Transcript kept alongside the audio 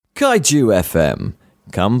Kaiju FM.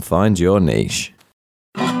 Come find your niche.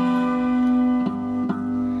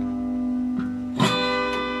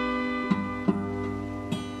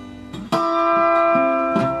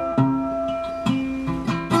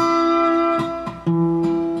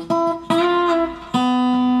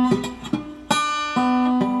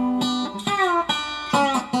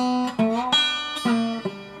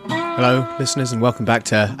 Hello, listeners, and welcome back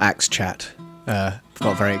to Axe Chat. I've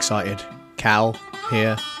got very excited. Cal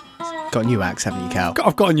here. Got a new axe, haven't you, Cal?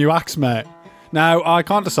 I've got a new axe, mate. Now, I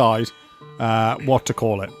can't decide what to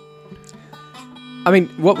call it. I mean,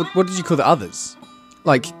 what did you call the others?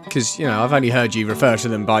 Like, because, I've only heard you refer to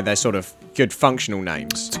them by their sort of good functional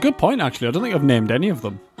names. It's a good point, actually. I don't think I've named any of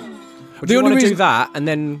them. Do you want to do that, and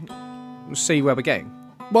then we'll see where we're getting?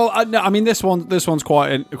 Well, no, I mean, this one's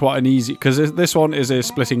quite an easy, because this one is a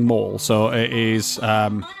splitting maul, so it is,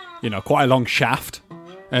 quite a long shaft.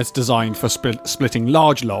 It's designed for splitting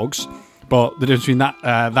large logs, but the difference between that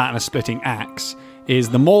and a splitting axe is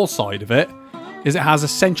the maul side of it is it has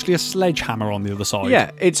essentially a sledgehammer on the other side.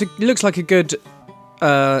 Yeah, it looks like a good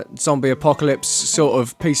zombie apocalypse sort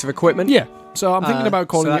of piece of equipment. Yeah, so I'm thinking about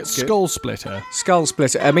calling it Skullsplitter.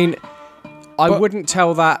 Skullsplitter. Skullsplitter. I mean, I wouldn't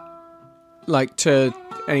tell that to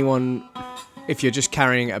anyone if you're just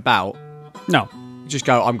carrying it about. No. Just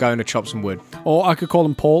go, I'm going to chop some wood. Or I could call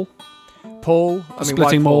him Paul. Paul?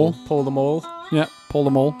 Splitting maul. Paul the Maul. Yeah, Paul the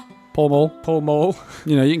Maul. Paul Maul. Paul Maul.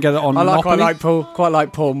 You can get it on Monopoly. Quite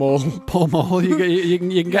like Paul Maul. Paul Maul. You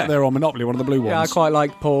can get there on Monopoly, one of the blue ones. Yeah, I quite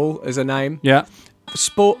like Paul as a name. Yeah.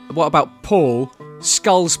 What about Paul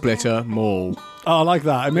Skullsplitter Maul? Oh, I like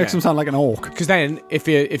that. It makes him sound like an orc. Because then, if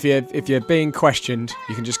you're being questioned,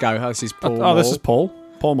 you can just go, "Oh, this is Paul." Maul. This is Paul.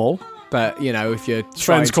 Paul Maul. But if you're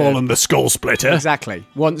friends call him the Skullsplitter. Exactly.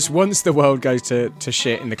 Once the world goes to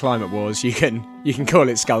shit in the climate wars, you can call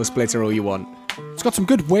it Skullsplitter all you want. It's got some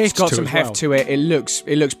good weight. It's got some heft to it. It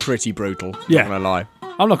looks pretty brutal. Yeah. Not gonna lie.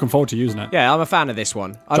 I'm looking forward to using it. Yeah, I'm a fan of this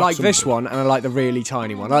one. I like this one, and I like the really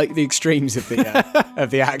tiny one. I like the extremes of the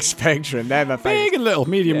of the axe spectrum. They're my favourite. Big and little.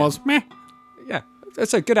 Medium was meh. Yeah,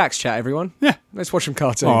 that's a good axe chat, everyone. Yeah, let's watch some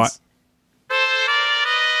cartoons. All right.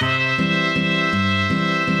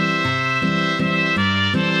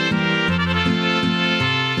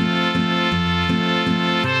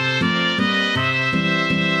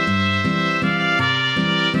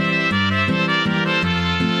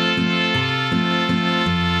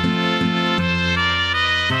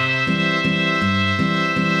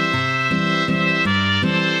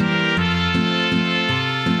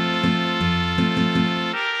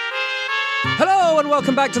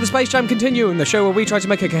 Welcome back to the Space Jam Continuum, the show where we try to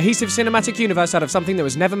make a cohesive cinematic universe out of something that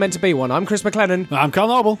was never meant to be one. I'm Chris McLennan. I'm Carl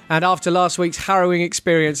Noble. And after last week's harrowing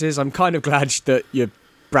experiences, I'm kind of glad that you're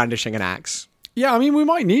brandishing an axe. Yeah, I mean, we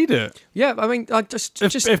might need it. Yeah, I mean,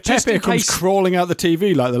 if Pepe comes crawling out the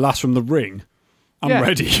TV like the last from The Ring, I'm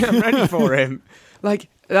ready. I'm ready for him. Like,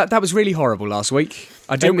 that was really horrible last week.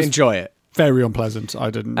 I didn't enjoy it. Very unpleasant. I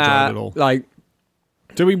didn't enjoy it at all. Like,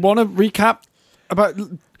 do we want to recap about...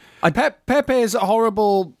 Pepe is a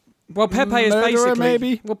horrible. Well, Pepe is murderer, basically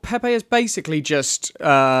maybe. Well, Pepe is basically just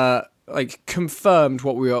confirmed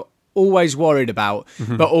what we were always worried about,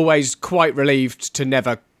 but always quite relieved to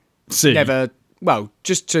never see.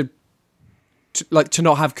 Just to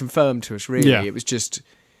not have confirmed to us. Really, yeah. It was just.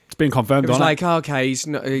 It's been confirmed. It was like, okay, he's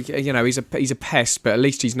not. He's a pest, but at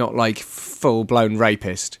least he's not like full blown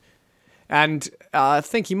rapist. And I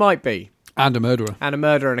think he might be. And a murderer.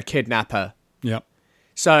 And a kidnapper. Yep.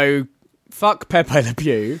 So, fuck Pepe Le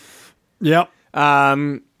Pew. Yep.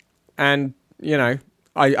 And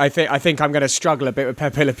I think I'm going to struggle a bit with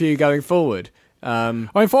Pepe Le Pew going forward.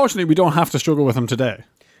 Unfortunately, we don't have to struggle with him today.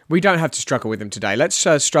 We don't have to struggle with him today. Let's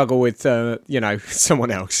struggle with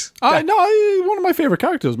someone else. One of my favourite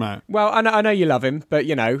characters, man. Well, I know you love him, but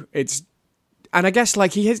it's, and I guess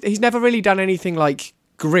like he's never really done anything like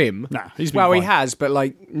grim. Nah, he's been fine. He has, but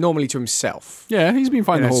like normally to himself. Yeah, he's been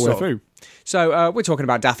fine the whole way through. So we're talking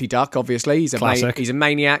about Daffy Duck, obviously. He's a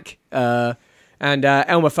maniac. And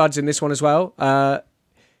Elmer Fudd's in this one as well.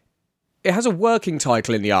 It has a working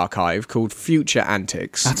title in the archive called Future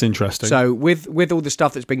Antics. That's interesting. So with all the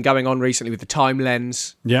stuff that's been going on recently with the time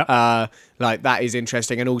lens, that is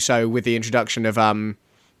interesting. And also with the introduction of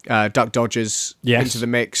Duck Dodgers into the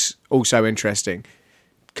mix, also interesting.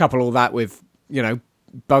 Couple all that with,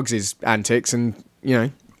 Bugs' antics and,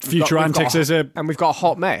 Future Antics and we've got a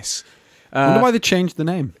hot mess. I wonder why they changed the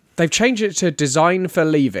name. They've changed it to Design for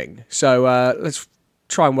Leaving. So let's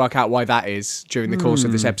try and work out why that is during the course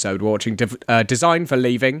of this episode. We're watching Design for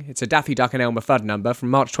Leaving. It's a Daffy Duck and Elmer Fudd number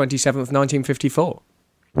from March 27th, 1954.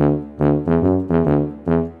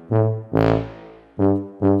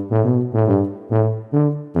 He's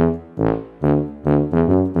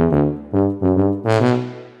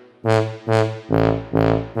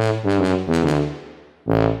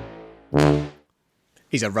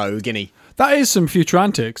a rogue, isn't he? That is some future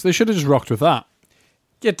antics. They should have just rocked with that.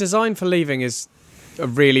 Yeah, Design for Leaving is a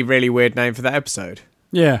really, really weird name for that episode.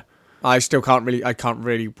 Yeah. I can't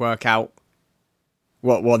really work out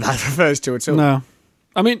what that refers to at all. No.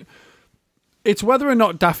 I mean, it's whether or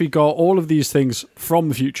not Daffy got all of these things from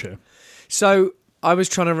the future. So, I was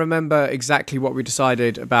trying to remember exactly what we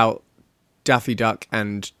decided about Daffy Duck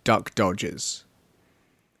and Duck Dodgers.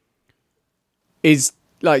 Did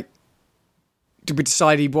we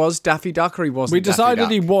decide he was Daffy Duck or he wasn't? We decided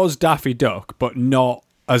Daffy Duck? he was Daffy Duck, but not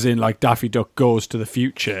as in like Daffy Duck goes to the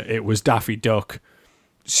future. It was Daffy Duck,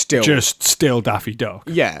 still Daffy Duck.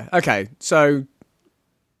 Yeah. Okay. So,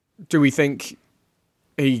 do we think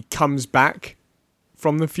he comes back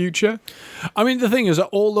from the future? I mean, the thing is that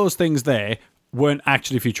all those things there weren't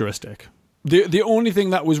actually futuristic. The only thing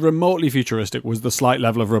that was remotely futuristic was the slight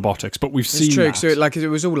level of robotics, but we've seen that. So it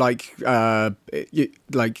was all like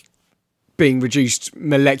being reduced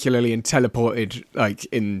molecularly and teleported like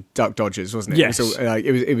in Duck Dodgers, wasn't it? Yes.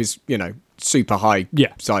 It was super high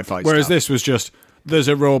sci-fi Whereas stuff. This was just, there's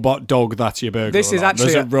a robot dog, that's your burglar. This is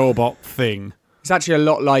actually there's a robot thing. It's actually a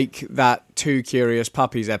lot like that Two Curious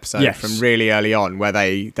Puppies episode from really early on where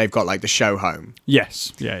they've got like the show home.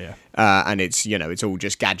 Yes. Yeah. And it's all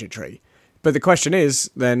just gadgetry. But the question is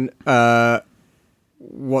then,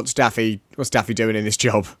 what's Daffy doing in this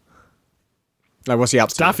job? Like, what's he up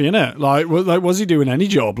to? Daffy, innit? Like, was he doing any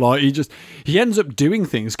job? Like, he ends up doing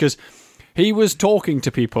things because he was talking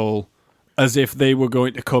to people as if they were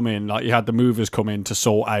going to come in. Like, you had the movers come in to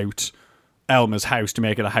sort out Elmer's house to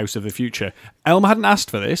make it a house of the future. Elmer hadn't asked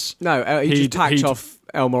for this. No, he just packed off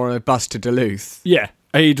Elmer on a bus to Duluth. Yeah,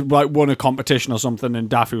 he'd like won a competition or something, and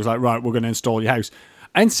Daffy was like, "Right, we're going to install your house."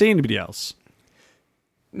 I didn't see anybody else.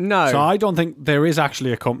 No, so I don't think there is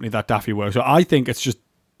actually a company that Daffy works for. I think it's just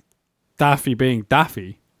Daffy being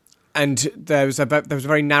Daffy. And there was a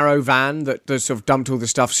very narrow van that sort of dumped all the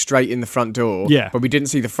stuff straight in the front door. Yeah, but we didn't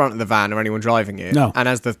see the front of the van or anyone driving it. No, and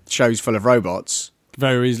as the show's full of robots,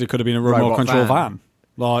 very easily could have been a remote control van.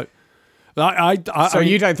 Like,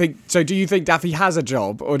 do you think Daffy has a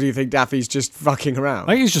job, or do you think Daffy's just fucking around?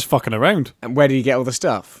 I think he's just fucking around. And where did he get all the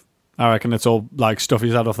stuff? I reckon it's all like stuff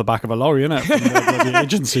he's had off the back of a lorry, innit? From the bloody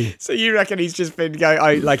agency. So you reckon he's just been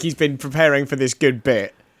going, he's been preparing for this good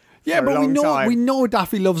bit? Yeah, but we know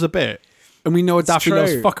Daffy loves a bit, and we know Daffy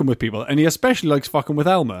loves fucking with people, and he especially likes fucking with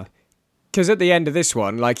Elmer. Because at the end of this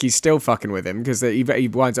one, like, he's still fucking with him because he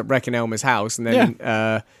winds up wrecking Elmer's house, and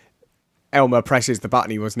then Elmer presses the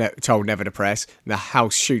button he was told never to press, and the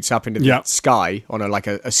house shoots up into the sky on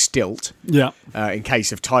a stilt. Yeah. In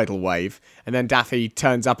case of tidal wave, and then Daffy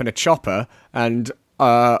turns up in a chopper and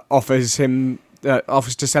offers to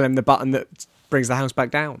sell him the button that brings the house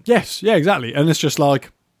back down. Yes. Yeah. Exactly. And it's just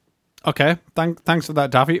like, okay, thanks for that,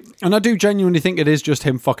 Daffy. And I do genuinely think it is just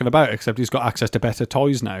him fucking about, except he's got access to better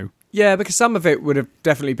toys now. Yeah, because some of it would have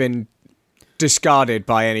definitely been discarded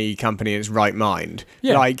by any company in its right mind.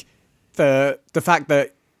 Yeah. Like the fact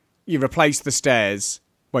that you replace the stairs,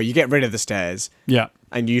 well, you get rid of the stairs. Yeah.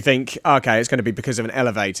 And you think, okay, it's going to be because of an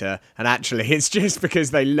elevator, and actually it's just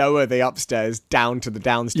because they lower the upstairs down to the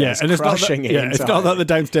downstairs, and crushing it. Yeah, it's not that the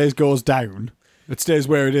downstairs goes down. It stays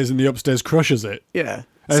where it is, and the upstairs crushes it. Yeah.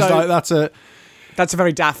 It's like that's a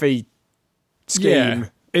very Daffy scheme. Yeah.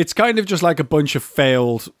 It's kind of just like a bunch of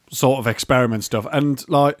failed sort of experiment stuff. And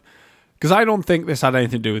like, because I don't think this had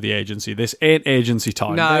anything to do with the agency. This ain't agency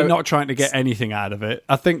time. No, they're not trying to get anything out of it.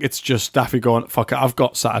 I think it's just Daffy going, fuck it, I've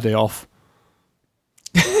got Saturday off.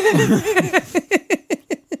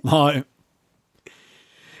 Like,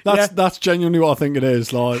 that's genuinely what I think it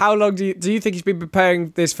is. Like, how long do you think he's been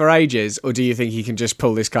preparing this for ages, or do you think he can just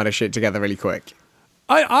pull this kind of shit together really quick?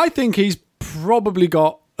 I think he's probably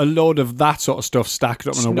got a load of that sort of stuff stacked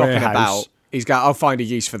up in a warehouse. About. He's got, I'll find a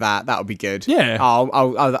use for that. That'll be good. Yeah.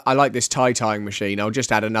 I like this tie-tying machine. I'll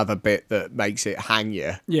just add another bit that makes it hang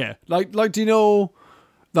you. Yeah. Like, do you know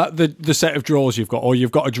that the set of drawers you've got, or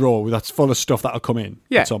you've got a drawer that's full of stuff that'll come in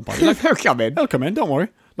at some point? Like, they'll come in. They'll come in. Don't worry.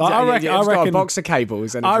 Like, I reckon got a box of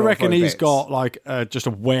cables. And I reckon he's got like just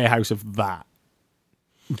a warehouse of that.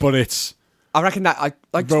 But it's. I reckon that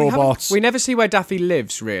robots. We never see where Daffy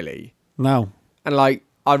lives really. No. And like,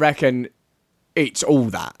 I reckon it's all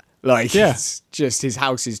that. Like, it's just his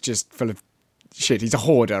house is just full of shit. He's a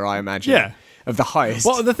hoarder, I imagine. Yeah. Of the highest.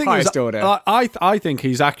 Well, the thing is, order. I think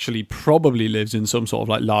he's actually probably lives in some sort of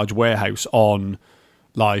like large warehouse on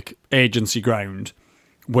like agency ground,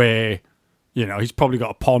 where, you know, he's probably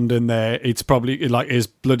got a pond in there. It's probably like his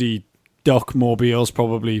bloody duck mobiles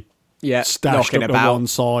probably stashed knocking up about to one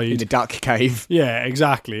side. in the duck cave. Yeah,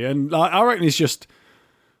 exactly. And I reckon he's just...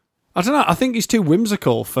 I don't know. I think he's too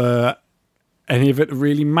whimsical for any of it to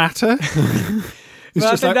really matter. But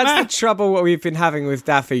I think that's the trouble what we've been having with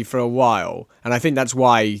Daffy for a while. And I think that's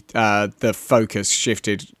why the focus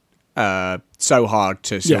shifted so hard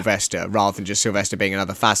to Sylvester rather than just Sylvester being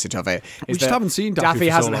another facet of it. We just haven't seen Daffy Daffy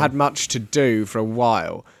for hasn't so long. had much to do for a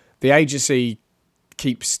while. The agency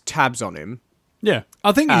keeps tabs on him. Yeah,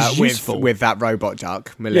 I think he's useful. With that robot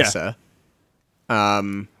duck, Melissa.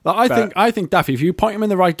 I think Daffy, if you point him in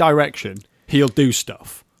the right direction, he'll do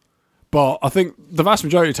stuff. But I think the vast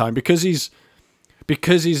majority of the time, because he's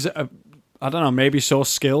I don't know, maybe so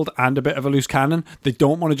skilled and a bit of a loose cannon, they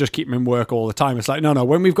don't want to just keep him in work all the time. It's like, no,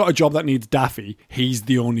 when we've got a job that needs Daffy, he's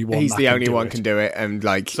the only one can do it. And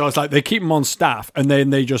so it's like they keep him on staff and then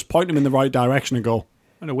they just point him in the right direction and go,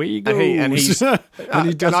 and away he goes.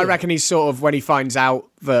 And I reckon he's sort of, when he finds out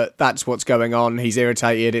that that's what's going on, he's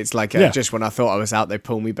irritated. It's like just when I thought I was out, they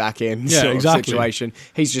pull me back in sort of situation.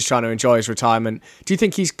 He's just trying to enjoy his retirement. Do you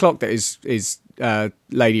think he's clocked that his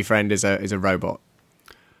lady friend is a robot?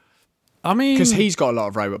 I mean, because he's got a lot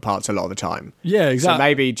of robot parts a lot of the time. Yeah, exactly. So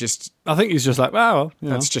maybe just... I think he's just like, well,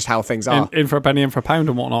 that's just how things are. In for a penny, in for a pound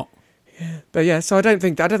and whatnot. Yeah. But yeah, so I don't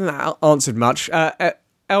think that answered much.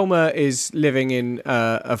 Elmer is living in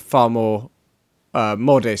a far more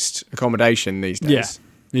modest accommodation these days.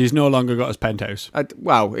 Yeah, he's no longer got his penthouse.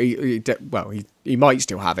 He might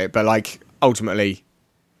still have it, but like ultimately,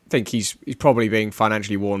 I think he's probably being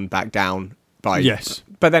financially worn back down by. Yes,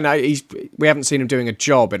 but then we haven't seen him doing a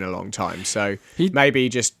job in a long time, so maybe he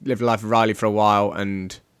just lived a life of Riley for a while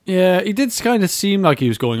and. Yeah, he did kind of seem like he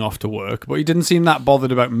was going off to work, but he didn't seem that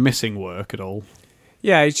bothered about missing work at all.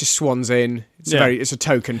 Yeah, he just swans in. It's a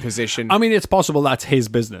token position. I mean, it's possible that's his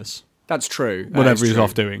business. That's true. Whatever he's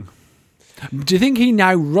off doing. Do you think he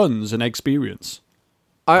now runs an experience?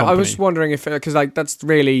 I was wondering if, because like that's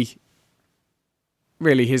really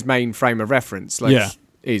his main frame of reference.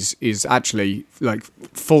 Is actually like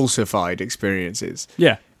falsified experiences.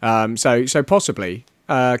 Yeah. So possibly.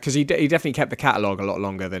 Because he definitely kept the catalogue a lot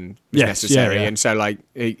longer than was necessary, and so like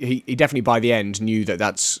he definitely by the end knew that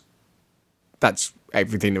that's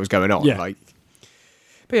everything that was going on. Yeah.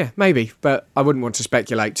 But yeah, maybe. But I wouldn't want to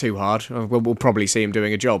speculate too hard. We'll probably see him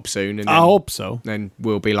doing a job soon, and I hope so. Then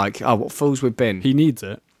we'll be like, oh, what fools we've been. He needs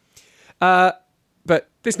it. But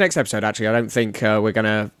this next episode, actually, I don't think we're going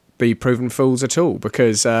to be proven fools at all,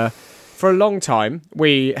 because for a long time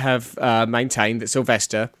we have maintained that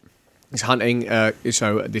Sylvester is hunting this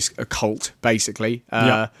occult, basically,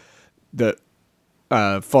 that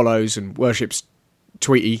follows and worships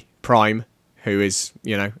Tweety Prime, who is,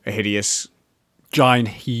 a hideous... giant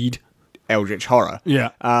heed. Eldritch horror.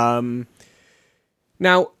 Yeah. Now,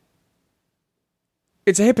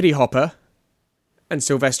 it's a hippity-hopper and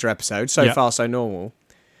Sylvester episode, so far so normal.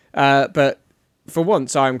 But for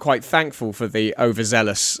once, I'm quite thankful for the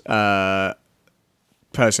overzealous...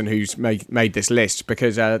 person who's made this list,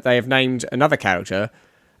 because they have named another character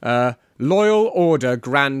Loyal Order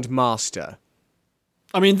Grand Master.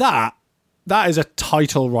 I mean, that is a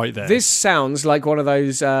title right there. This sounds like one of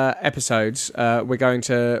those episodes we're going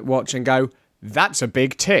to watch and go, that's a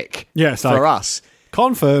big tick for us.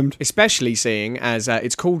 Confirmed. Especially seeing as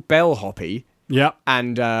it's called Bellhoppy. Yeah.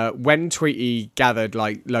 And when Tweety gathered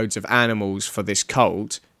like loads of animals for this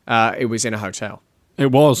cult, it was in a hotel.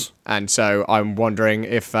 It was. And so I'm wondering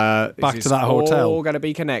if back to that hotel all going to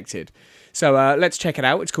be connected. So let's check it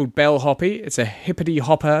out. It's called Bellhoppy. It's a hippity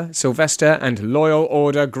hopper, Sylvester and Loyal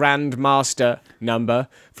Order Grand Master number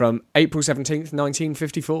from April 17th,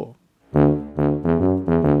 1954.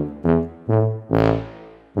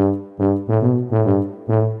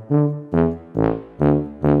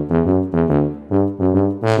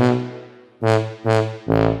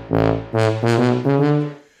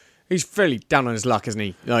 He's fairly down on his luck, isn't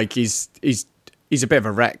he? Like he's a bit of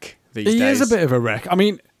a wreck these days. He is a bit of a wreck. I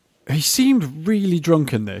mean, he seemed really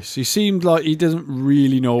drunk in this. He seemed like he doesn't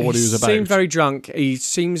really know what he was about. He seemed very drunk. He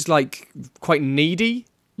seems like quite needy.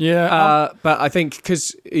 Yeah. But I think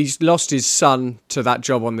because he's lost his son to that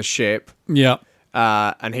job on the ship. Yeah.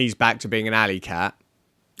 And he's back to being an alley cat.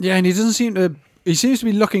 Yeah, and he doesn't seem to... He seems to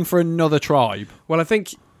be looking for another tribe. Well, I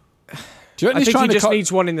think... I think he just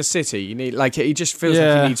needs one in the city. He just feels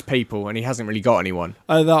like he needs people, and he hasn't really got anyone.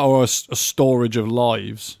 That or a storage of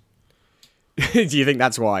lives. Do you think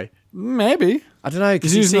that's why? Maybe. I don't know.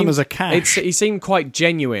 He's using them as a cash. He seemed quite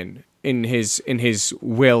genuine in his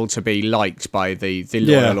will to be liked by the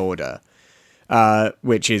Loyal Order,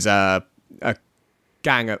 which is a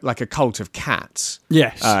gang, like a cult of cats.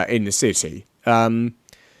 Yes. In the city.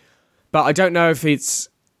 But I don't know if it's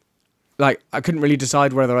like I couldn't really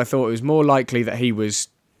decide whether I thought it was more likely that he was,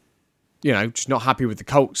 just not happy with the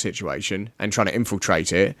cult situation and trying to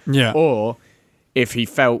infiltrate it, or if he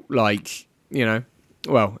felt like,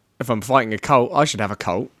 well, if I'm fighting a cult, I should have a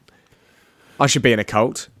cult. I should be in a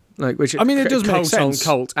cult. It does make sense. On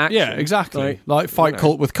cult action. Yeah, exactly. Like fight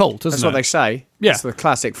cult with cult, isn't it? That's what they say. Yeah. It's the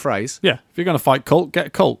classic phrase. Yeah. If you're going to fight cult,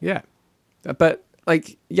 get cult. Yeah. But,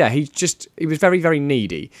 he was very, very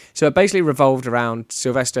needy. So it basically revolved around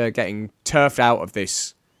Sylvester getting turfed out of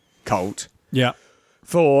this cult. Yeah.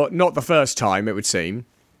 For not the first time, it would seem.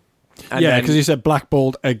 And because he said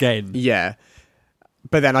blackballed again. Yeah.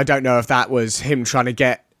 But then I don't know if that was him trying to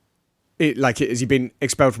get... has he been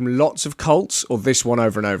expelled from lots of cults or this one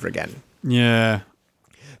over and over again? Yeah.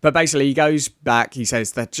 But basically he goes back, he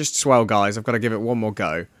says, they're just swell guys, I've got to give it one more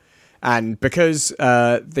go. And because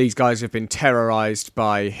these guys have been terrorised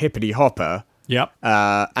by Hippity Hopper,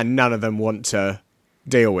 and none of them want to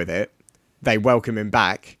deal with it, they welcome him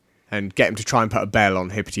back and get him to try and put a bell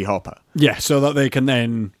on Hippity Hopper. Yeah, so that they can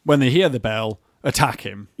then, when they hear the bell, attack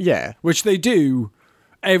him. Yeah. Which they do.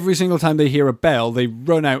 Every single time they hear a bell, they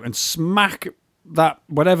run out and smack that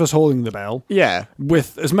whatever's holding the bell. Yeah.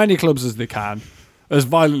 With as many clubs as they can, as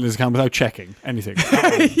violently as they can, without checking anything.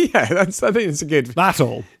 Yeah, I think it's a good. That's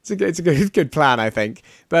all. It's a good plan, I think.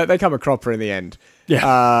 But they come a cropper in the end.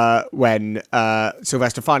 Yeah. When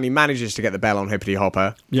Sylvester finally manages to get the bell on Hippity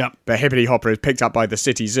Hopper. Yeah. But Hippity Hopper is picked up by the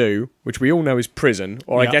city zoo, which we all know is prison,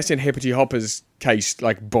 or I guess in Hippity Hopper's case,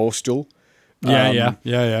 like Borstal.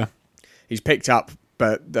 Yeah. He's picked up.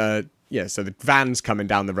 But so the van's coming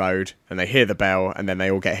down the road and they hear the bell and then they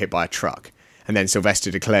all get hit by a truck. And then Sylvester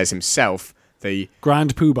declares himself the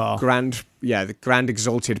Grand Poobah. The Grand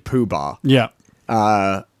Exalted Poobah. Yeah.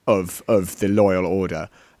 Of the Loyal Order.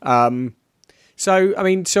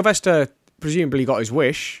 Sylvester presumably got his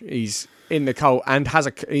wish. He's in the cult and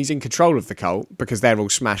he's in control of the cult because they're all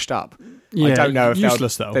smashed up. Yeah, I don't know if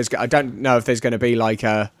useless though. I don't know if there's going to be like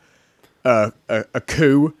a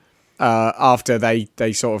coup. After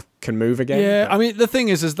they sort of can move again. Yeah, the thing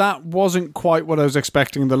is that wasn't quite what I was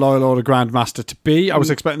expecting the Loyal Order Grandmaster to be. I was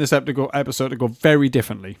expecting this episode to go very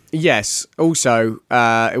differently. Yes. Also,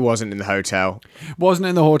 it wasn't in the hotel. Wasn't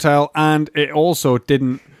in the hotel, and it also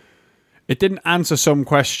didn't answer some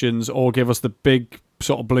questions or give us the big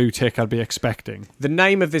sort of blue tick I'd be expecting. The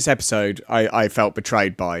name of this episode I felt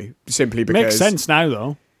betrayed by, simply because... Makes sense now,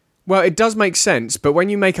 though. Well, it does make sense, but when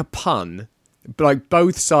you make a pun... like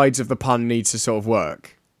both sides of the pun needs to sort of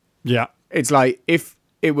work. Yeah. It's like if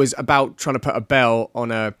it was about trying to put a bell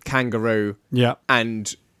on a kangaroo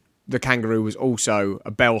and the kangaroo was also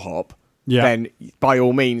a bellhop, then by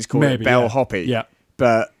all means call it bellhoppy. Yeah.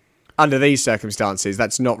 But under these circumstances,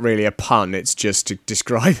 that's not really a pun. It's just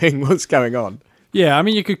describing what's going on. Yeah,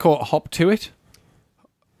 you could call it hop to it.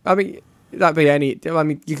 That'd be any...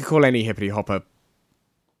 you could call any Hippity Hopper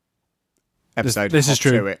episode this Hop is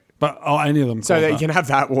true. To It. But any of them so that you can have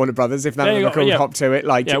that, Warner Brothers, if none of them are called Hop to It,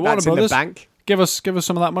 that's Warner in Brothers, the bank. Give us some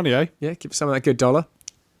of that money, eh? Yeah, give us some of that good dollar.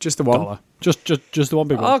 Just the one. Dollar. Just the one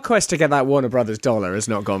big one. Our quest to get that Warner Brothers dollar has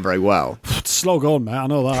not gone very well. It's slow going, mate. I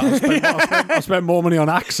know that. I spent more money on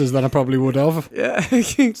axes than I probably would have. Yeah.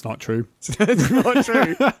 It's not true. It's not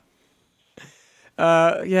true.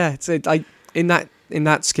 It's in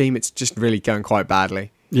that scheme, it's just really going quite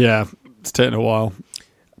badly. Yeah, it's taken a while.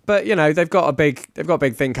 But they've got a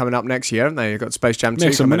big thing coming up next year, haven't they? They've got Space Jam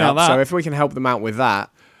 2 coming up. So if we can help them out with that,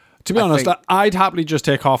 to be honest, I'd happily just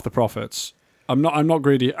take half the profits. I'm not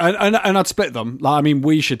greedy, and I'd split them.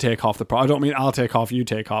 We should take half the profit. I don't mean I'll take half, you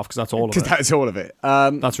take half, because that's all of it. Because that's all of it.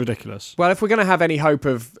 That's ridiculous. Well, if we're going to have any hope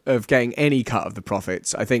of getting any cut of the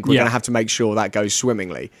profits, I think we're going to have to make sure that goes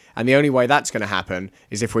swimmingly. And the only way that's going to happen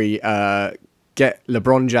is if we get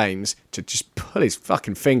LeBron James to just pull his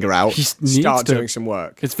fucking finger out, start doing some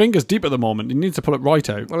work. His finger's deep at the moment. He needs to pull it right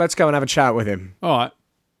out. Well, let's go and have a chat with him. All right.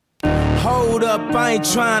 Hold up, I ain't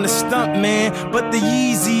trying to stunt, man. But the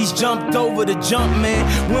Yeezys jumped over the jump,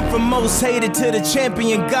 man. Went from most hated to the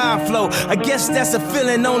champion God flow. I guess that's a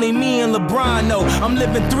feeling only me and LeBron know. I'm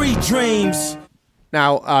living 3 dreams.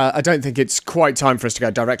 Now, I don't think it's quite time for us to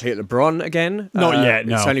go directly at LeBron again. Not yet,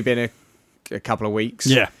 no. It's only been a couple of weeks.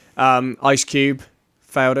 Yeah. Ice Cube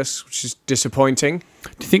failed us, which is disappointing. Do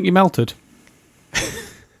you think he melted?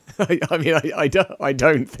 I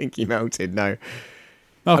don't think he melted, no.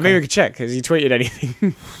 Okay. I mean, we could check. Has he tweeted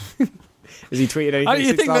anything? Has he tweeted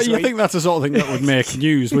anything You week? think that's the sort of thing that would make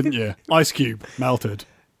news, wouldn't you? Ice Cube melted.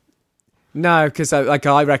 No, because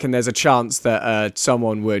I reckon there's a chance that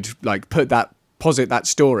someone would posit that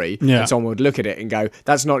story, and someone would look at it and go,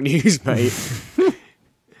 "That's not news, mate,"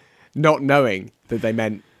 not knowing that they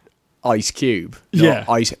meant Ice Cube. Yeah.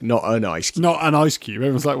 Not an Ice Cube. Not an Ice Cube.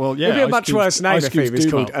 Everyone's like, well, yeah. It'd be a Ice much Cubes- worse name Ice if Cubes it was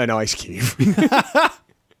do called melt. an Ice Cube.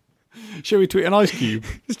 Shall we tweet an Ice Cube?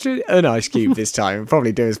 Just an Ice Cube this time. It'd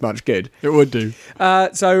probably do as much good. It would do.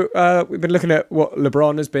 So we've been looking at what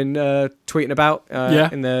LeBron has been tweeting about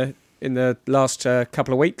in the last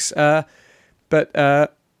couple of weeks. But the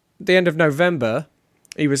end of November,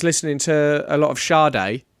 he was listening to a lot of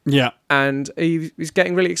Sade. Yeah. And he's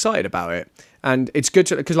getting really excited about it. And it's good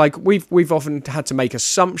because like we've often had to make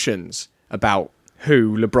assumptions about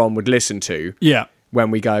who LeBron would listen to. Yeah.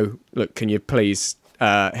 When we go, look, can you please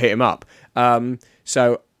hit him up?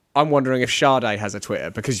 So I'm wondering if Sade has a Twitter,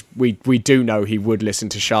 because we do know he would listen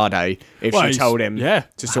to Sade if she told him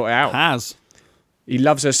to sort it out. Has. He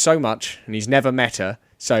loves her so much, and he's never met her.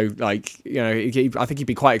 So, like, you know, I think he'd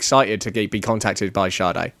be quite excited to be contacted by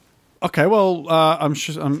Sade. Okay, well, I'm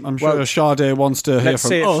sure Sade wants to hear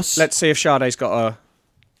from us. Let's see if Sade's got a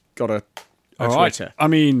Twitter. Right. I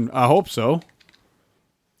mean, I hope so.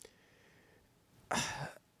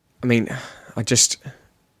 I mean,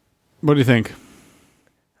 What do you think?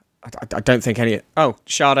 I don't think any... Oh,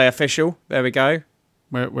 Sade official. There we go.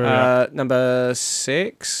 Where are we at? Number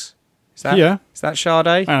 6. Is that, Yeah. Is that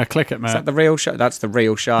Sade? I click it, mate. Is that the real Sade? That's the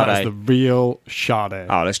real Sade. That's the real Sade.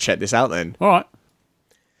 Oh, let's check this out then. All right.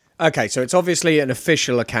 Okay, so it's obviously an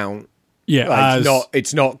official account. Yeah, like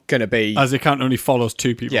it's not going to be... As the account only follows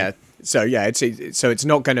 2 people. Yeah, so it's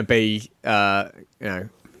not going to be,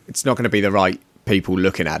 it's not going to be the right people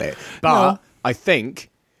looking at it. But I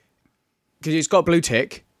think, because it's got blue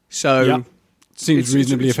tick, so... Seems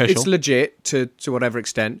reasonably official. It's legit to whatever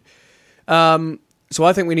extent. So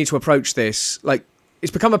I think we need to approach this, like,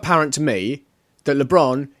 it's become apparent to me that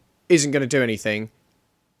LeBron isn't going to do anything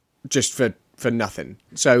just for nothing.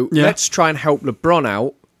 So let's try and help LeBron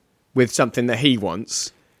out with something that he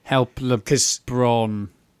wants. Help LeBron.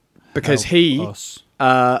 Because he wants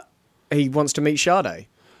to meet Sade.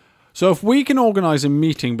 So if we can organise a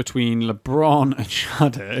meeting between LeBron and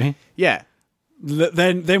Sade... Yeah.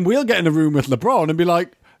 Then we'll get in a room with LeBron and be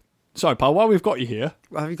like, sorry, pal, while we've got you here,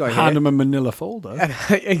 hand him a manila folder.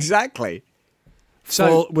 Exactly.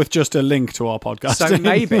 So with just a link to our podcast. So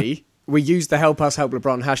maybe we use the Help Us Help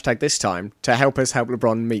LeBron hashtag this time to help us help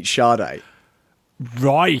LeBron meet Sade.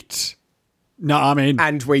 Right. No, I mean...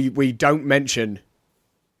 And we don't mention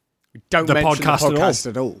the podcast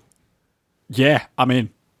at all. Yeah, I mean...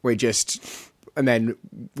 We just... And then,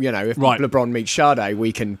 you know, if LeBron meets Sade,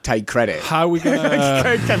 we can take credit. How are we going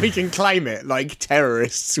to... we can claim it like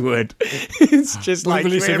terrorists would. It's just like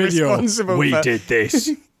we're responsible We did this.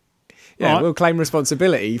 We'll claim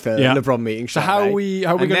responsibility for LeBron meeting Sade. So how are we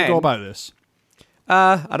going to go about this?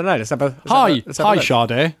 I don't know. Let's have a Hi,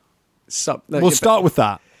 Sade. We'll start with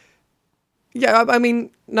that. Yeah, I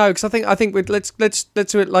mean, no, because I think let's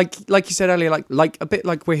do it like you said earlier, like a bit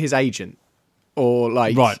like we're his agent, or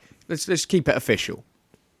like Let's keep it official.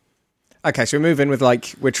 Okay, so we move in with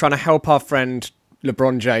we're trying to help our friend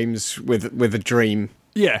LeBron James with a dream.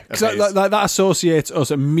 Yeah, because that associates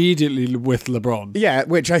us immediately with LeBron. Yeah,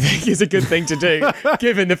 which I think is a good thing to do,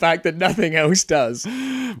 given the fact that nothing else does.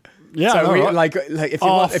 Yeah, so if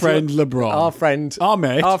our friend LeBron, our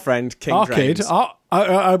mate, our friend King Arcade. James. How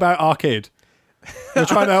about Arcade? We're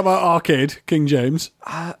trying to help out Arcade, King James.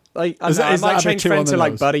 I might change friend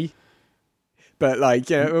to Buddy. But Mate,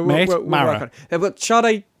 we'll work on it. But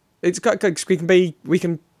Sade, it's got we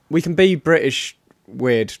can be British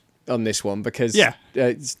weird on this one, because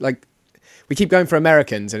it's like we keep going for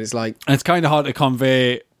Americans, and it's kind of hard to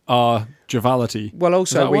convey our joviality. Well,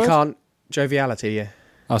 also we can't joviality. Yeah,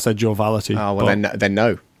 I said joviality. Oh well, then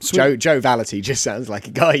no. Joviality just sounds like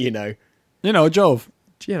a guy, you know. You know, Jove.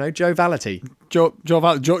 You know, Joviality.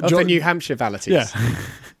 Joviality. Of the New Hampshire Valities.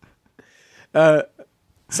 Yeah.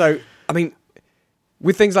 So I mean,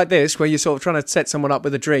 with things like this, where you're sort of trying to set someone up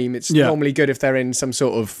with a dream, it's normally good if they're in some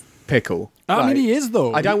sort of pickle. I mean, he is,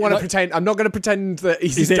 though. I don't want to pretend... I'm not going to pretend that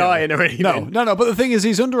he's dying or anything. No. But the thing is,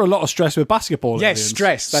 he's under a lot of stress with basketball. Yes,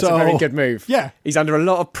 stress. That's a very good move. Yeah. He's under a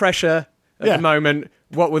lot of pressure at the moment.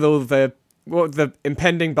 What with all the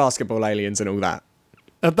impending basketball aliens and all that.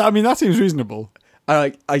 I mean, that seems reasonable.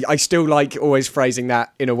 I still like always phrasing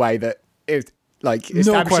that in a way that...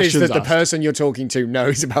 establishes that the person you're talking to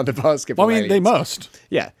knows about the basketball aliens. They must.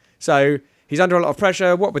 Yeah. So he's under a lot of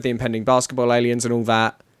pressure. What with the impending basketball aliens and all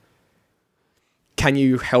that? Can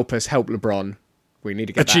you help us help LeBron? We need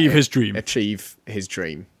to get Achieve his dream. Achieve his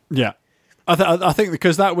dream. Yeah. I think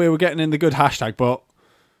because that way we're getting in the good hashtag, but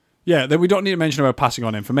then we don't need to mention about passing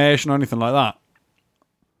on information or anything like that.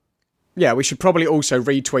 Yeah, we should probably also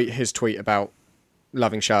retweet his tweet about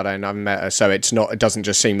loving Sade and I haven't met her, so it doesn't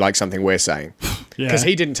just seem like something we're saying. Because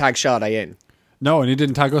he didn't tag Sade in. No, and he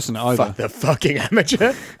didn't tag us in it either. Fuck the fucking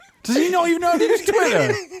amateur. Does he not even know how to use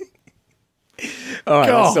Twitter? All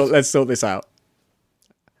right, let's sort this out.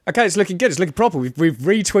 Okay, it's looking good. It's looking proper. We've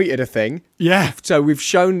retweeted a thing. Yeah. So we've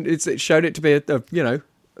shown it to be the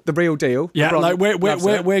real deal. Yeah, LeBron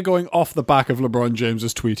like we're going off the back of LeBron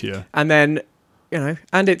James's tweet here. And then,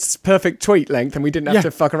 and it's perfect tweet length, and we didn't have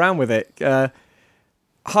to fuck around with it.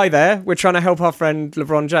 Hi there, we're trying to help our friend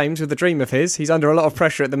LeBron James with a dream of his. He's under a lot of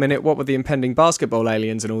pressure at the minute, what with the impending basketball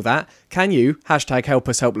aliens and all that. Can you, #help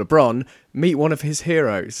us help LeBron, meet one of his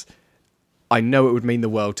heroes? I know it would mean the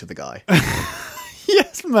world to the guy.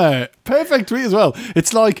 Yes, mate. Perfect tweet as well.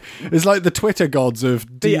 It's like the Twitter gods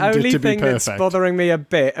have deemed it to be perfect. The only thing that's bothering me a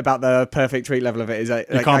bit about the perfect tweet level of it is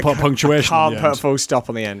you can't put punctuation. I can't put a full stop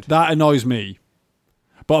on the end. That annoys me.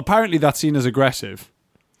 But apparently that's seen as aggressive.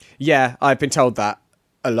 Yeah, I've been told that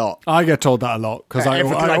a lot. I get told that a lot because I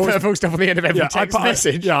always put a full stop on the end of every text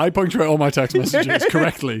message. I punctuate all my text messages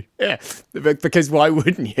correctly. Yeah, because why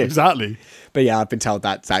wouldn't you? Exactly. But yeah, I've been told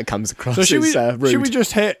that comes across as rude. Should we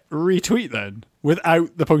just hit retweet then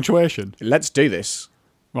without the punctuation? Let's do this.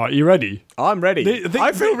 Right, you ready? I'm ready.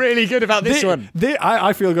 I feel really good about this one.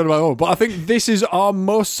 I feel good about it all, but I think this is our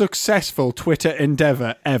most successful Twitter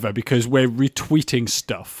endeavour ever because we're retweeting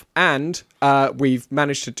stuff. And we've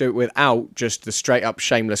managed to do it without just the straight up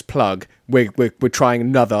shameless plug. We're trying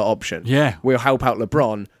another option. Yeah. We'll help out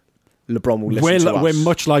LeBron. LeBron will listen to us. We're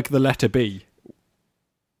much like the letter B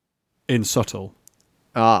in subtle.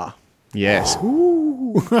 Ah, yes.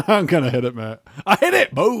 I'm going to hit it, mate. I hit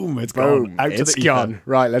it. Boom. It's gone. It's gone.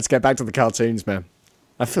 Right, let's get back to the cartoons, man.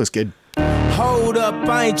 That feels good. Hold up,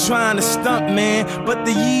 I ain't trying to stunt, man. But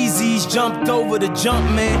the Yeezys jumped over the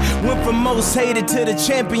jump, man. Went from most hated to the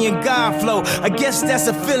champion God flow. I guess that's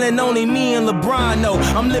a feeling only me and LeBron know.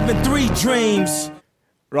 I'm living 3 dreams.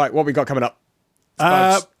 Right, what we got coming up?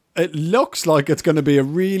 It looks like it's going to be a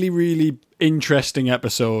really, really interesting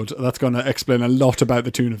episode that's going to explain a lot about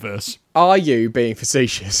the Tooniverse. Are you being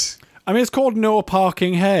facetious? I mean, it's called No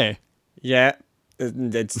Parking Hair. Yeah,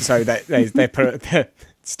 so they're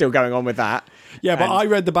still going on with that. Yeah, but I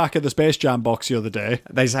read the back of the Space Jam box the other day.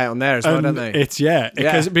 They say it on there as well, don't they? It's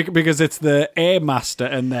because it's the Air Master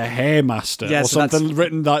and the Hair Master or something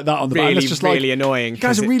written like that on the back. It's just really annoying. You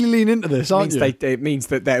guys are really leaning into this, aren't you? It means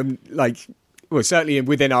that they're like, well, certainly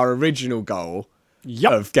within our original goal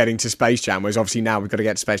of getting to Space Jam, whereas obviously now we've got to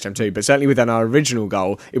get to Space Jam 2, but certainly within our original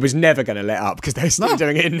goal, it was never going to let up because they're still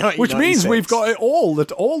doing it in 1996. Which means we've got it all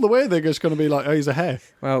the way they're just going to be like, oh, he's a hair.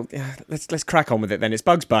 Well, yeah, let's crack on with it then. It's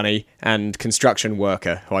Bugs Bunny and Construction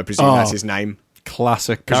Worker, who I presume that's his name.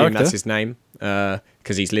 Classic character. I presume that's his name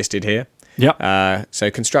because he's listed here. Yep. So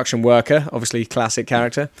Construction Worker, obviously classic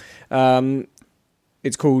character.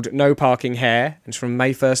 It's called No Parking Hair. It's from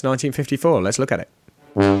May 1st, 1954. Let's look at it.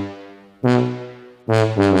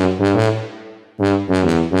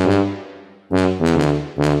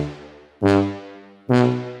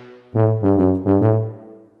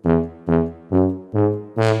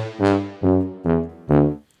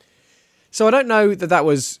 So I don't know that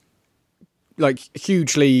was like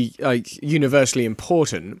hugely universally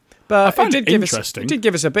important, but I found it did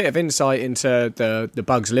give us a bit of insight into the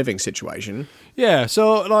Bugs living situation. Yeah,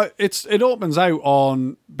 so like it opens out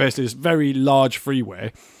on basically this very large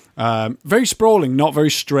freeway. Very sprawling, not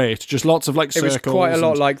very straight, just lots of like circles. It was quite a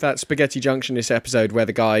lot like that Spaghetti Junction this episode where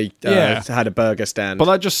the guy had a burger stand. But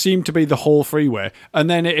that just seemed to be the whole freeway. And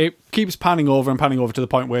then it keeps panning over to the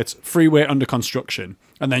point where it's freeway under construction.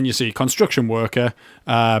 And then you see construction worker,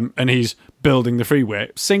 and he's building the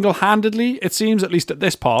freeway. Single-handedly, it seems, at least at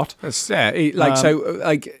this part.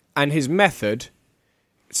 And his method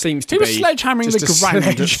seems to be... He was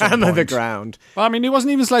sledgehammering the ground. Well, I mean, he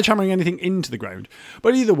wasn't even sledgehammering anything into the ground.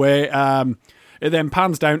 But either way, it then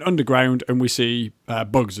pans down underground and we see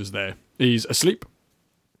Bugs is there. He's asleep.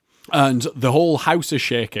 And the whole house is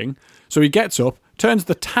shaking. So he gets up, turns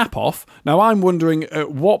the tap off. Now, I'm wondering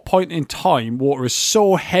at what point in time water is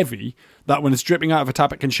so heavy that when it's dripping out of a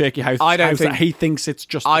tap, it can shake your house. That he thinks it's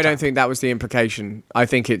just I don't think that was the implication. I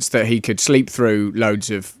think it's that he could sleep through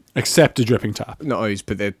loads of... Except a dripping tap. Not always,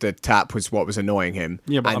 but the tap was what was annoying him.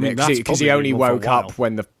 Yeah, but I mean, that's because he only woke up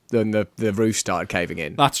when the roof started caving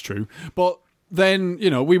in. That's true. But then,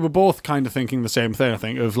 we were both kind of thinking the same thing, I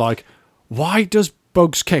think, of like, why does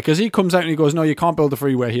Bugs kick? As he comes out and he goes, no, you can't build a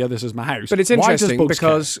freeway here, this is my house. But it's interesting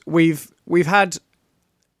because we've had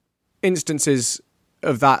instances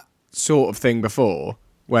of that sort of thing before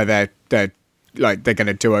where they're going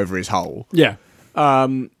to do over his hole. Yeah.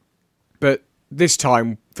 But this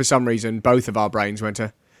time, for some reason, both of our brains went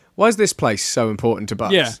to, why is this place so important to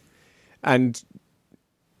Bugs? Yeah. And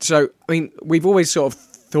so, I mean, we've always sort of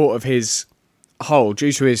thought of his hole,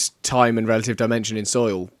 due to his time and relative dimension in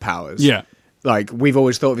soil powers. Yeah. Like, we've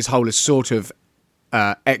always thought of his hole as sort of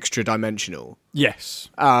extra dimensional. Yes.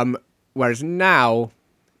 Whereas now,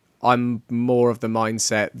 I'm more of the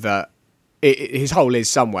mindset that his hole is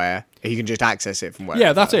somewhere. He can just access it from wherever.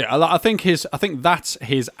 Yeah, that's it. I think that's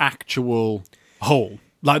his actual hole.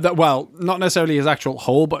 Like that. Well, not necessarily his actual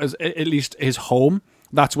hole, but at least his home.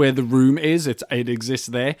 That's where the room is. It exists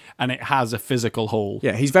there, and it has a physical hole.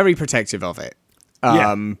 Yeah, he's very protective of it.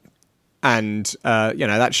 And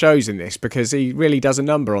that shows in this, because he really does a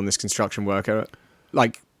number on this construction worker,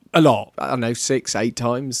 like a lot. I don't know, 6-8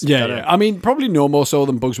 times. Yeah. I mean, probably no more so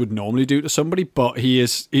than Bugs would normally do to somebody, but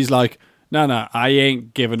he's like, no, I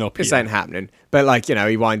ain't giving up. This ain't happening. But like,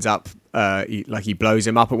 he winds up, he blows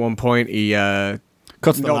him up at one point. He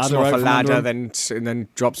cuts the knocks ladder him off out a from ladder, under him. then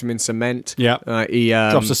drops him in cement. Yeah. He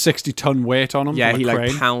drops a 60-ton weight on him. Yeah, from he a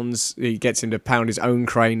crane. pounds. He gets him to pound his own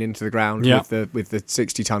crane into the ground with the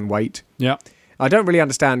 60-ton weight. Yeah. I don't really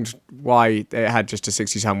understand why it had just a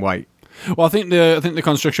 60-ton weight. Well, I think the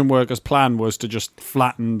construction workers' plan was to just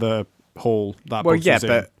flatten the hole that. Well, Bugs yeah, was in.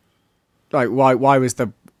 but like, why was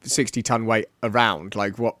the 60-ton weight around?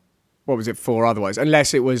 Like, what was it for otherwise?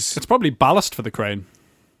 Unless it was... It's probably ballast for the crane.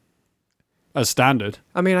 As standard.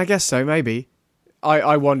 I mean, I guess so, maybe.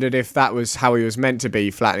 I wondered if that was how he was meant to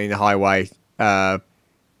be, flattening the highway. And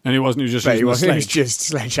he wasn't, he was just but using he a sledge. was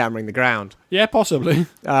just sledgehammering the ground. Yeah, possibly.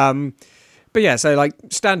 But yeah, so like,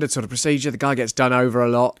 standard sort of procedure, the guy gets done over a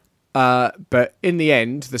lot. But in the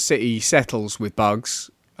end, the city settles with Bugs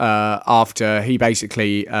after he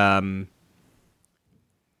basically...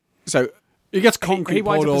 so... He gets concrete he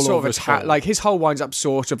winds poured up all sort over of his hole. like, his hole winds up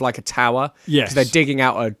sort of like a tower. Yes. Because they're digging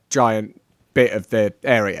out a giant bit of the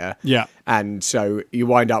area. Yeah. And so you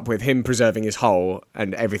wind up with him preserving his hole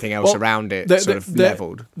and everything else around it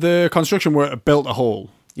leveled. The construction worker built a hole.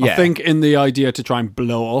 Yeah. I think in the idea to try and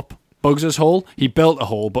blow up Bugs' hole, he built a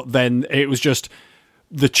hole, but then it was just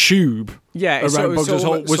the tube around Bugs'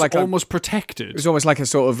 hole was like almost protected. It was almost like a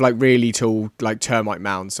sort of like really tall like termite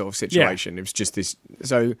mound sort of situation. It was just this.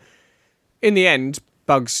 So in the end,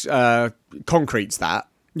 Bugs concretes that.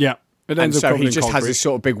 Yeah. And so he just has this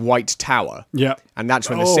sort of big white tower. Yeah. And that's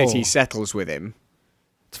when the city settles with him.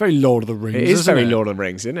 It's very Lord of the Rings, It is very Lord of the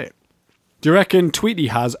Rings, isn't it? Do you reckon Tweety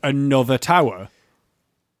has another tower?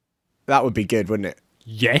 That would be good, wouldn't it?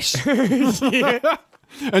 Yes.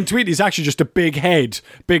 And Tweety's actually just a big head,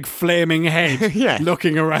 big flaming head,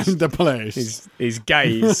 looking around the place. His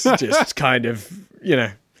gaze just kind of,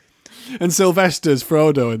 And Sylvester's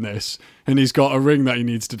Frodo in this, and he's got a ring that he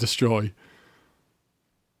needs to destroy.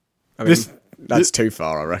 I mean, that's too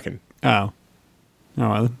far, I reckon. Oh. All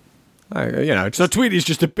right then. So Tweety's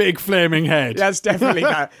just a big flaming head. That's definitely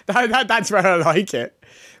that's where I like it.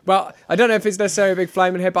 Well, I don't know if it's necessarily a big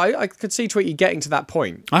flaming head, but I could see Tweety getting to that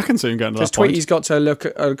point. I can see him getting to that point. Because Tweety's got to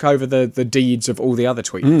look over the deeds of all the other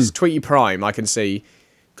Tweeties. Tweety Prime, I can see,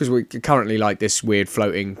 because we're currently like this weird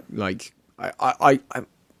floating, like, I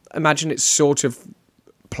imagine it's sort of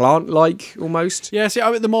plant-like almost. Yeah, see,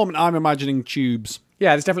 at the moment I'm imagining tubes.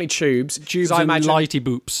 Yeah, there's definitely tubes. Tubes and lighty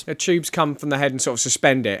boops. The tubes come from the head and sort of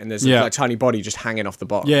suspend it, and there's a tiny body just hanging off the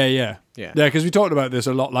bottom. Yeah, because we talked about this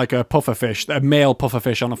a lot, like a pufferfish, a male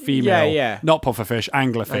pufferfish on a female. Yeah. Not pufferfish,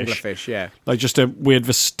 anglerfish. Anglerfish, yeah. Like just a weird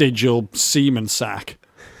vestigial semen sac.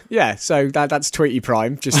 Yeah, so that's Tweety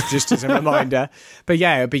Prime, just as a reminder. But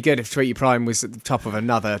yeah, it'd be good if Tweety Prime was at the top of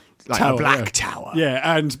another, like tower, a black tower.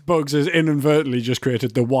 Yeah, and Bugs has inadvertently just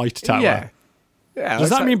created the white tower. Yeah. Does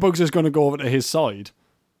that mean Bugs is going to go over to his side?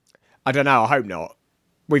 I don't know, I hope not.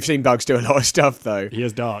 We've seen Bugs do a lot of stuff, though. He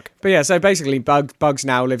is dark. But yeah, so basically Bugs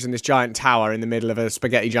now lives in this giant tower in the middle of a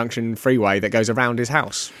Spaghetti Junction freeway that goes around his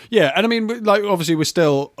house. Yeah, and I mean, like, obviously we're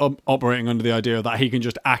still operating under the idea that he can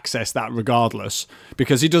just access that regardless,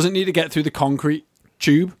 because he doesn't need to get through the concrete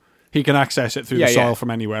tube. He can access it through the soil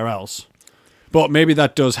from anywhere else. But maybe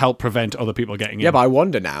that does help prevent other people getting in. Yeah, but I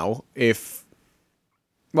wonder now if...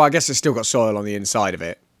 Well, I guess it's still got soil on the inside of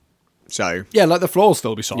it. So yeah, like the floor will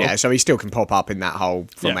still be soil. Yeah, so he still can pop up in that hole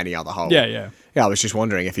from any other hole. Yeah. Yeah, I was just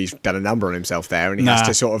wondering if he's done a number on himself there and he has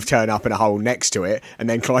to sort of turn up in a hole next to it and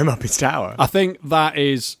then climb up his tower. I think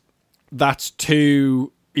that's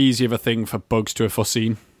too easy of a thing for Bugs to have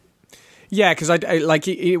foreseen. Yeah, because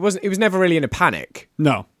he was never really in a panic.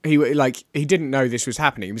 No, he didn't know this was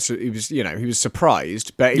happening. He was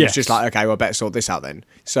surprised, but he was just like, okay, well, I better sort this out then.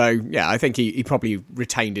 So yeah, I think he probably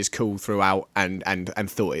retained his cool throughout and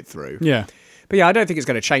thought it through. Yeah, but yeah, I don't think it's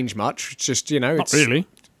going to change much. It's just not really.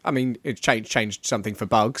 I mean, it changed something for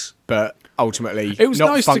bugs, but ultimately, it was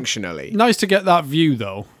not nice functionally. Nice to get that view,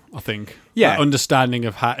 though. I think, yeah, that understanding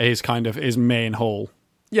of his main hull.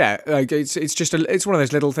 Yeah, like it's just it's one of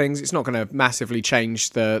those little things. It's not going to massively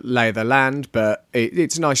change the lay of the land, but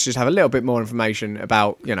it's nice to just have a little bit more information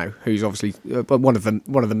about who's obviously one of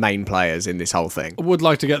the main players in this whole thing. I would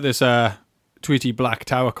like to get this Tweety Black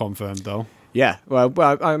Tower confirmed, though. Yeah, well,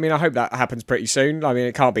 I mean, I hope that happens pretty soon. I mean,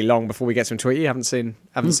 it can't be long before we get some Tweety. Haven't seen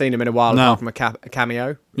him in a while, apart from a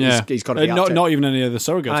cameo. Yeah, he's got to be not even any of the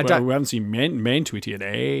surrogates. We haven't seen main Tweety in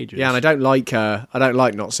ages. Yeah, and I don't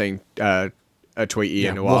like not seeing a Tweety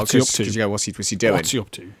in a while. What's he up to? Because you go, what's he doing? What's he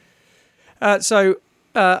up to? So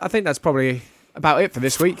I think that's probably about it for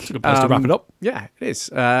this week. It's a good place to wrap it up. Yeah, it is.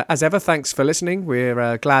 As ever, thanks for listening.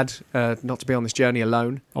 We're glad not to be on this journey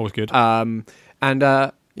alone. Always good.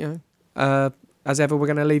 As ever, we're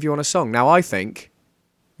going to leave you on a song. Now, I think,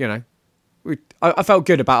 I felt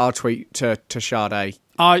good about our tweet to Sade.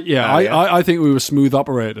 I think we were smooth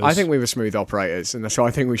operators. I think we were smooth operators, and so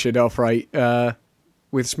I think we should operate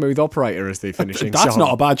with Smooth Operator as the finishing song. That's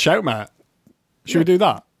not a bad shout, Matt. Should we do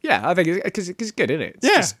that? Yeah, I think because it's good, isn't it?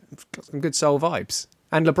 It's got some good soul vibes.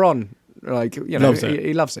 And LeBron,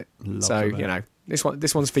 he loves it.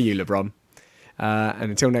 This one's for you, LeBron.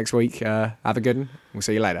 And until next week, have a good one. We'll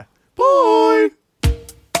see you later. Bye.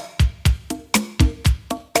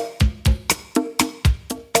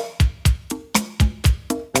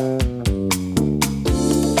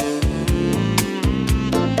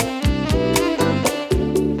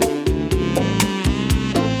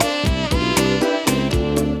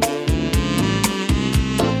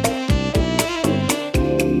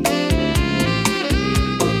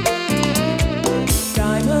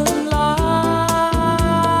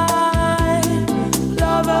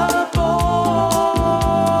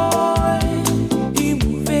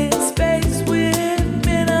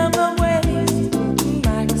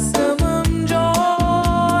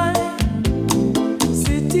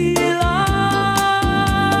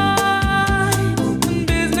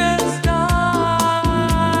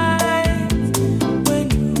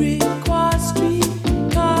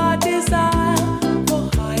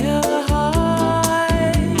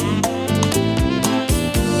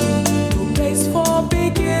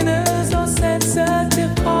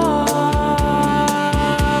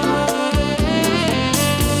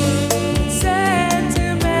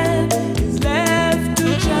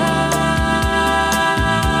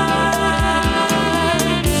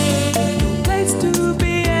 Face to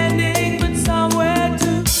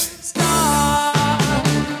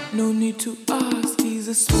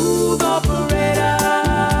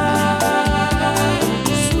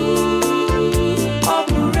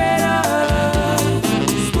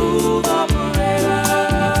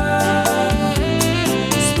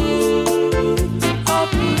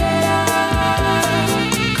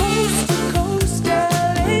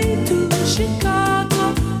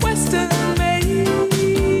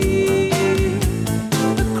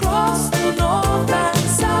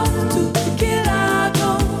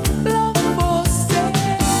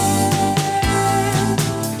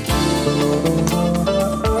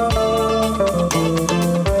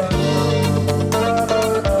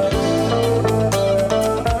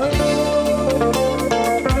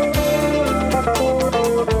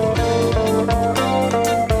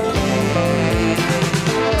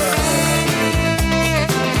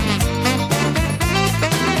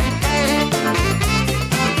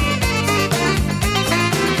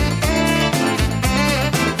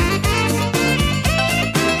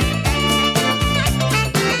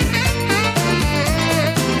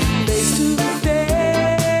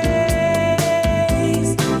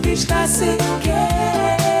face, each classic game.